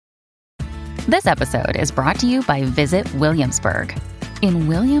This episode is brought to you by Visit Williamsburg. In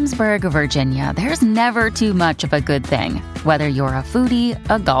Williamsburg, Virginia, there's never too much of a good thing. Whether you're a foodie,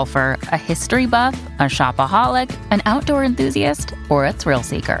 a golfer, a history buff, a shopaholic, an outdoor enthusiast, or a thrill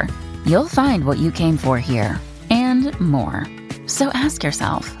seeker, you'll find what you came for here and more. So ask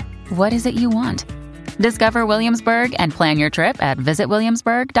yourself, what is it you want? Discover Williamsburg and plan your trip at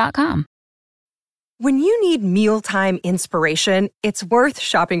visitwilliamsburg.com. When you need mealtime inspiration, it's worth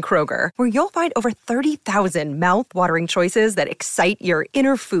shopping Kroger, where you'll find over 30,000 mouth-watering choices that excite your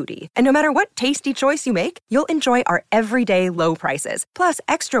inner foodie. And no matter what tasty choice you make, you'll enjoy our everyday low prices, plus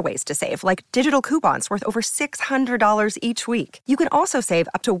extra ways to save, like digital coupons worth over $600 each week. You can also save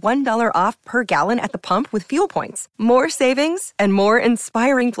up to $1 off per gallon at the pump with fuel points. More savings and more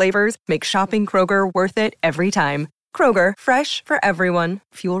inspiring flavors make shopping Kroger worth it every time. Kroger, fresh for everyone.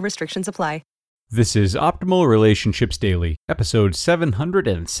 Fuel restrictions apply. This is Optimal Relationships Daily, episode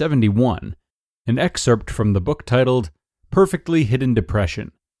 771, an excerpt from the book titled Perfectly Hidden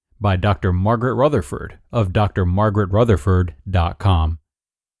Depression by Dr. Margaret Rutherford of drmargaretrutherford.com.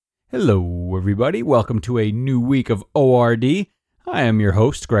 Hello, everybody. Welcome to a new week of ORD. I am your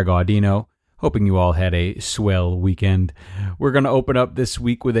host, Greg Audino, hoping you all had a swell weekend. We're going to open up this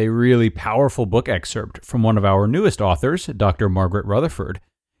week with a really powerful book excerpt from one of our newest authors, Dr. Margaret Rutherford.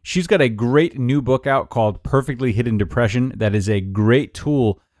 She's got a great new book out called Perfectly Hidden Depression that is a great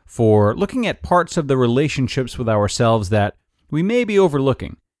tool for looking at parts of the relationships with ourselves that we may be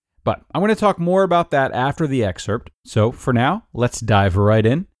overlooking. But I'm going to talk more about that after the excerpt. So for now, let's dive right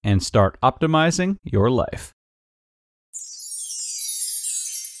in and start optimizing your life.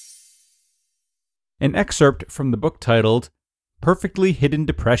 An excerpt from the book titled Perfectly Hidden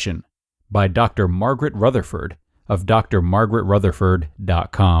Depression by Dr. Margaret Rutherford of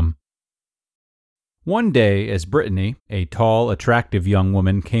drmargaretrutherford.com. One day, as Brittany, a tall, attractive young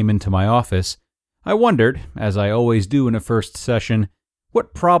woman, came into my office, I wondered, as I always do in a first session,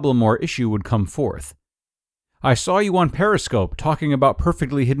 what problem or issue would come forth. "I saw you on Periscope talking about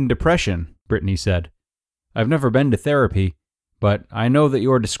perfectly hidden depression," Brittany said. "I've never been to therapy, but I know that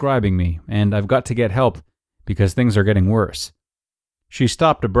you're describing me, and I've got to get help because things are getting worse." She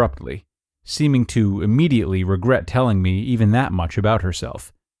stopped abruptly, seeming to immediately regret telling me even that much about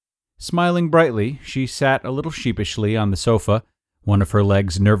herself. Smiling brightly, she sat a little sheepishly on the sofa, one of her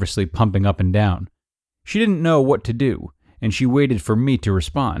legs nervously pumping up and down. She didn't know what to do, and she waited for me to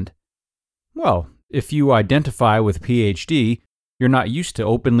respond. "Well, if you identify with PhD, you're not used to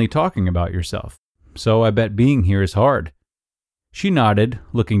openly talking about yourself, so I bet being here is hard." She nodded,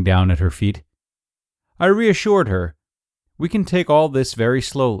 looking down at her feet. I reassured her, "We can take all this very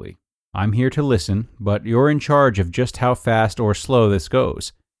slowly. I'm here to listen, but you're in charge of just how fast or slow this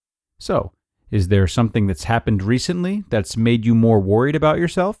goes. So, is there something that's happened recently that's made you more worried about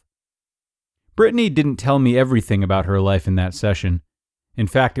yourself?" Brittany didn't tell me everything about her life in that session. In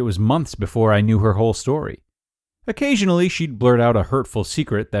fact, it was months before I knew her whole story. Occasionally, she'd blurt out a hurtful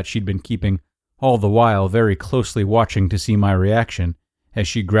secret that she'd been keeping, all the while very closely watching to see my reaction, as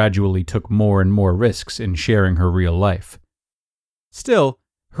she gradually took more and more risks in sharing her real life. Still,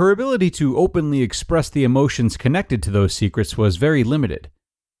 her ability to openly express the emotions connected to those secrets was very limited.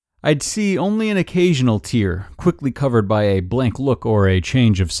 I'd see only an occasional tear, quickly covered by a blank look or a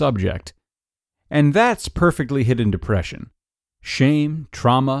change of subject. And that's perfectly hidden depression. Shame,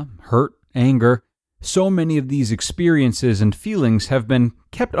 trauma, hurt, anger, so many of these experiences and feelings have been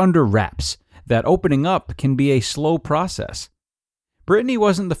kept under wraps that opening up can be a slow process. Brittany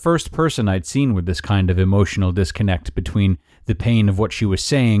wasn't the first person I'd seen with this kind of emotional disconnect between the pain of what she was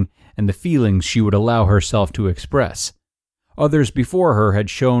saying and the feelings she would allow herself to express. Others before her had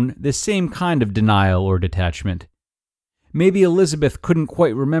shown this same kind of denial or detachment. Maybe Elizabeth couldn't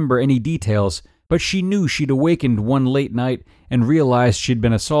quite remember any details, but she knew she'd awakened one late night and realized she'd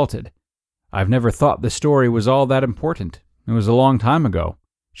been assaulted. "I've never thought the story was all that important. It was a long time ago,"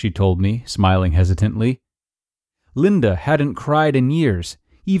 she told me, smiling hesitantly. Linda hadn't cried in years,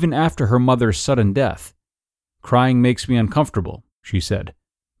 even after her mother's sudden death. "Crying makes me uncomfortable," she said.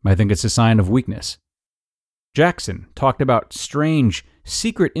 "I think it's a sign of weakness." Jackson talked about strange,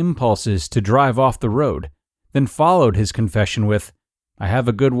 secret impulses to drive off the road, then followed his confession with, "I have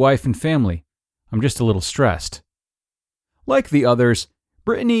a good wife and family. I'm just a little stressed." Like the others,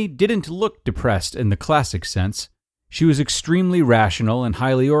 Brittany didn't look depressed in the classic sense. She was extremely rational and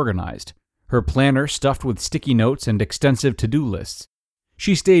highly organized, her planner stuffed with sticky notes and extensive to-do lists.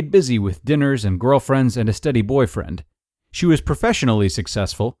 She stayed busy with dinners and girlfriends and a steady boyfriend. She was professionally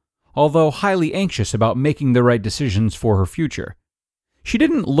successful, although highly anxious about making the right decisions for her future. She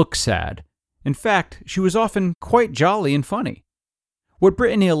didn't look sad. In fact, she was often quite jolly and funny. What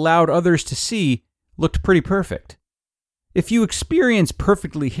Brittany allowed others to see looked pretty perfect. If you experience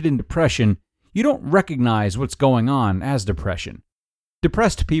perfectly hidden depression, you don't recognize what's going on as depression.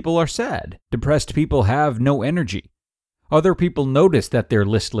 Depressed people are sad. Depressed people have no energy. Other people notice that they're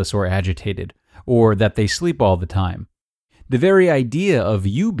listless or agitated, or that they sleep all the time. The very idea of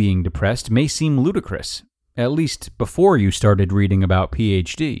you being depressed may seem ludicrous, at least before you started reading about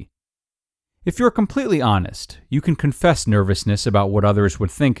PhD. If you're completely honest, you can confess nervousness about what others would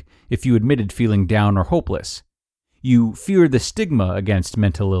think if you admitted feeling down or hopeless. You fear the stigma against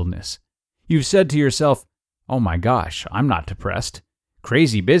mental illness. You've said to yourself, "Oh my gosh, I'm not depressed.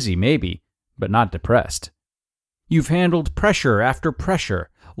 Crazy busy, maybe, but not depressed." You've handled pressure after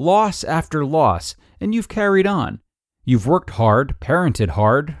pressure, loss after loss, and you've carried on. You've worked hard, parented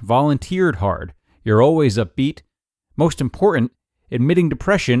hard, volunteered hard. You're always upbeat. Most important, admitting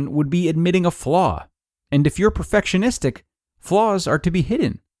depression would be admitting a flaw. And if you're perfectionistic, flaws are to be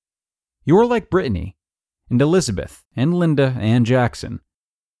hidden. You're like Brittany, and Elizabeth, and Linda, and Jackson,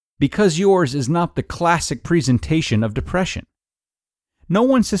 because yours is not the classic presentation of depression. No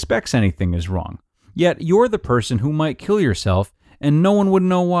one suspects anything is wrong, yet you're the person who might kill yourself, and no one would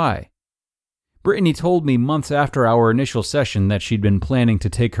know why. Brittany told me months after our initial session that she'd been planning to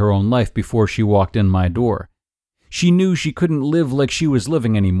take her own life before she walked in my door. She knew she couldn't live like she was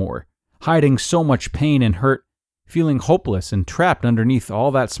living anymore, hiding so much pain and hurt, feeling hopeless and trapped underneath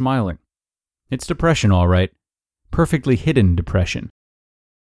all that smiling. It's depression, all right. Perfectly hidden depression.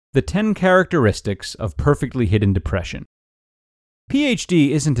 The 10 characteristics of perfectly hidden depression.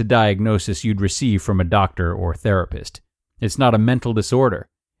 PhD isn't a diagnosis you'd receive from a doctor or therapist. It's not a mental disorder.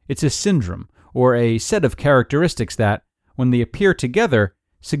 It's a syndrome, or a set of characteristics that, when they appear together,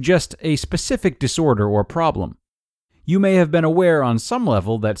 suggest a specific disorder or problem. You may have been aware on some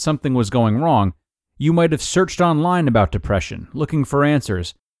level that something was going wrong. You might have searched online about depression, looking for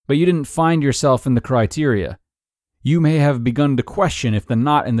answers, but you didn't find yourself in the criteria. You may have begun to question if the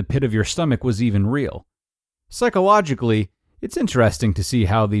knot in the pit of your stomach was even real. Psychologically, it's interesting to see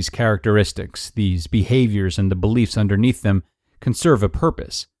how these characteristics, these behaviors, and the beliefs underneath them can serve a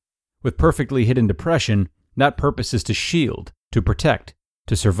purpose. With perfectly hidden depression, that purpose is to shield, to protect,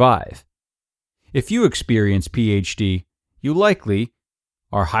 to survive. If you experience PhD, you likely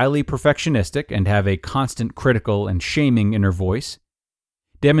are highly perfectionistic and have a constant critical and shaming inner voice,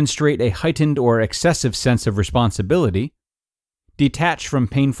 demonstrate a heightened or excessive sense of responsibility, detach from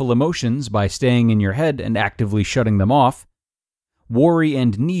painful emotions by staying in your head and actively shutting them off, worry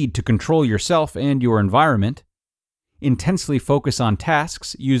and need to control yourself and your environment, intensely focus on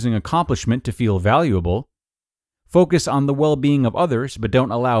tasks using accomplishment to feel valuable, focus on the well-being of others but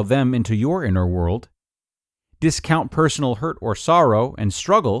don't allow them into your inner world, discount personal hurt or sorrow and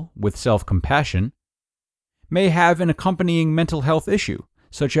struggle with self-compassion, may have an accompanying mental health issue,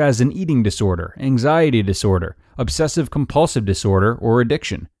 such as an eating disorder, anxiety disorder, obsessive-compulsive disorder, or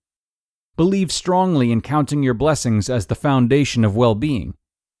addiction. Believe strongly in counting your blessings as the foundation of well-being.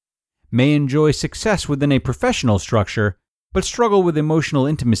 May enjoy success within a professional structure, but struggle with emotional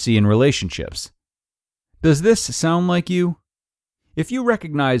intimacy in relationships. Does this sound like you? If you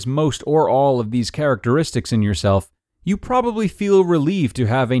recognize most or all of these characteristics in yourself, you probably feel relieved to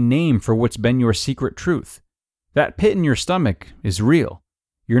have a name for what's been your secret truth. That pit in your stomach is real.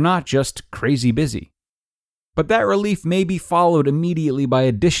 You're not just crazy busy. But that relief may be followed immediately by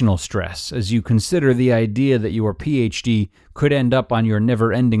additional stress as you consider the idea that your PhD could end up on your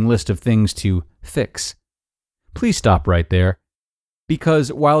never-ending list of things to fix. Please stop right there,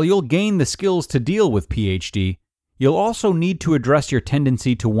 because while you'll gain the skills to deal with PhD, you'll also need to address your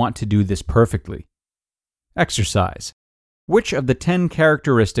tendency to want to do this perfectly. Exercise. Which of the 10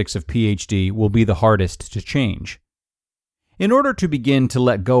 characteristics of PhD will be the hardest to change? In order to begin to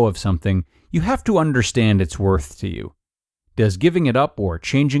let go of something, you have to understand its worth to you. Does giving it up or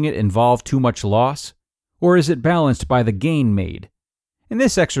changing it involve too much loss? Or is it balanced by the gain made? In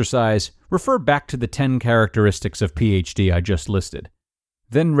this exercise, refer back to the 10 characteristics of PhD I just listed.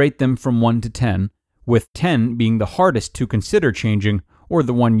 Then rate them from 1 to 10, with 10 being the hardest to consider changing or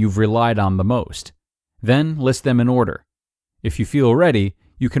the one you've relied on the most. Then list them in order. If you feel ready,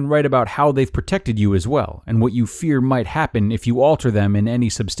 you can write about how they've protected you as well, and what you fear might happen if you alter them in any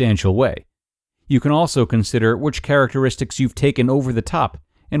substantial way. You can also consider which characteristics you've taken over the top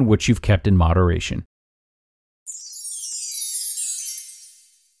and which you've kept in moderation.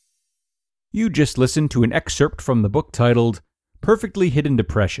 You just listened to an excerpt from the book titled Perfectly Hidden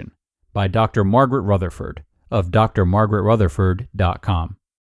Depression by Dr. Margaret Rutherford of drmargaretrutherford.com.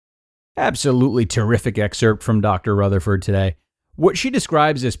 Absolutely terrific excerpt from Dr. Rutherford today. What she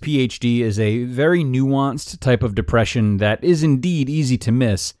describes as PHD is a very nuanced type of depression that is indeed easy to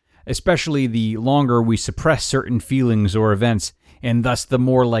miss, especially the longer we suppress certain feelings or events, and thus the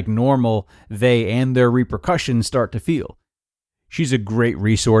more like normal they and their repercussions start to feel. She's a great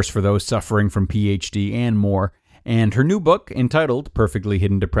resource for those suffering from PHD and more, and her new book, entitled Perfectly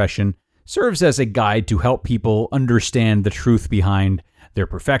Hidden Depression, serves as a guide to help people understand the truth behind their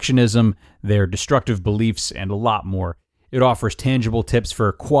perfectionism, their destructive beliefs, and a lot more. It offers tangible tips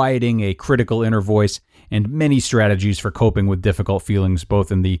for quieting a critical inner voice and many strategies for coping with difficult feelings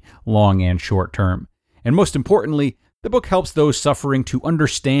both in the long and short term. And most importantly, the book helps those suffering to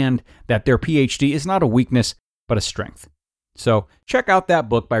understand that their PHD is not a weakness, but a strength. So check out that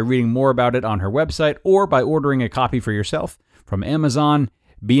book by reading more about it on her website or by ordering a copy for yourself from Amazon,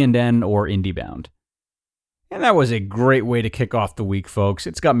 B&N, or IndieBound. And that was a great way to kick off the week, folks.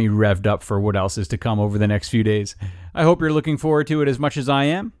 It's got me revved up for what else is to come over the next few days. I hope you're looking forward to it as much as I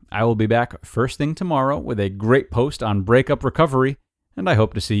am. I will be back first thing tomorrow with a great post on breakup recovery, and I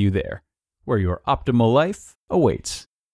hope to see you there, where your optimal life awaits.